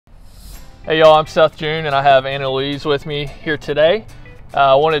Hey y'all, I'm Seth June and I have Anna Louise with me here today.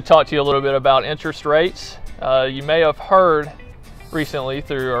 I wanted to talk to you a little bit about interest rates. You may have heard recently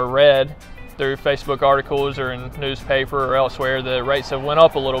or read through Facebook articles or in newspaper or elsewhere that rates have went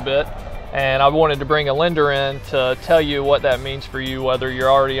up a little bit, and I wanted to bring a lender in to tell you what that means for you, whether you're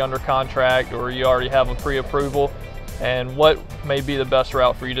already under contract or you already have a pre-approval, and what may be the best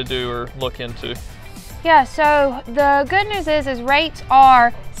route for you to do or look into. Yeah, so the good news is rates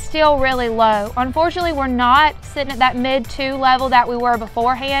are still really low. Unfortunately, we're not sitting at that mid-2 level that we were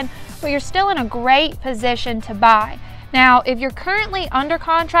beforehand, but you're still in a great position to buy. Now, if you're currently under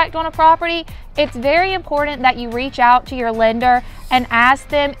contract on a property, it's very important that you reach out to your lender and ask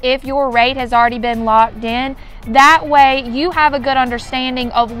them if your rate has already been locked in. That way, you have a good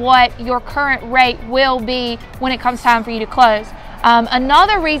understanding of what your current rate will be when it comes time for you to close.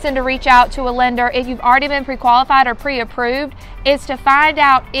 Another reason to reach out to a lender if you've already been pre-qualified or pre-approved is to find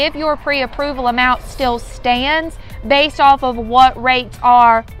out if your pre-approval amount still stands based off of what rates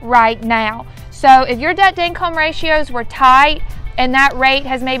are right now. So if your debt to income ratios were tight and that rate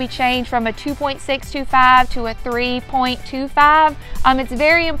has maybe changed from a 2.625 to a 3.25, it's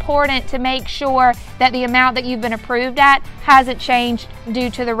very important to make sure that the amount that you've been approved at hasn't changed due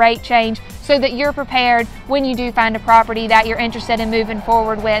to the rate change, so that you're prepared when you do find a property that you're interested in moving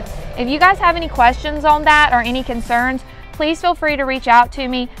forward with. If you guys have any questions on that or any concerns, please feel free to reach out to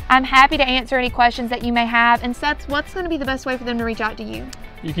me. I'm happy to answer any questions that you may have. And Seth, what's going to be the best way for them to reach out to you?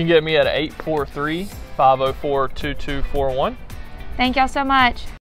 You can get me at 843-504-2241. Thank y'all so much.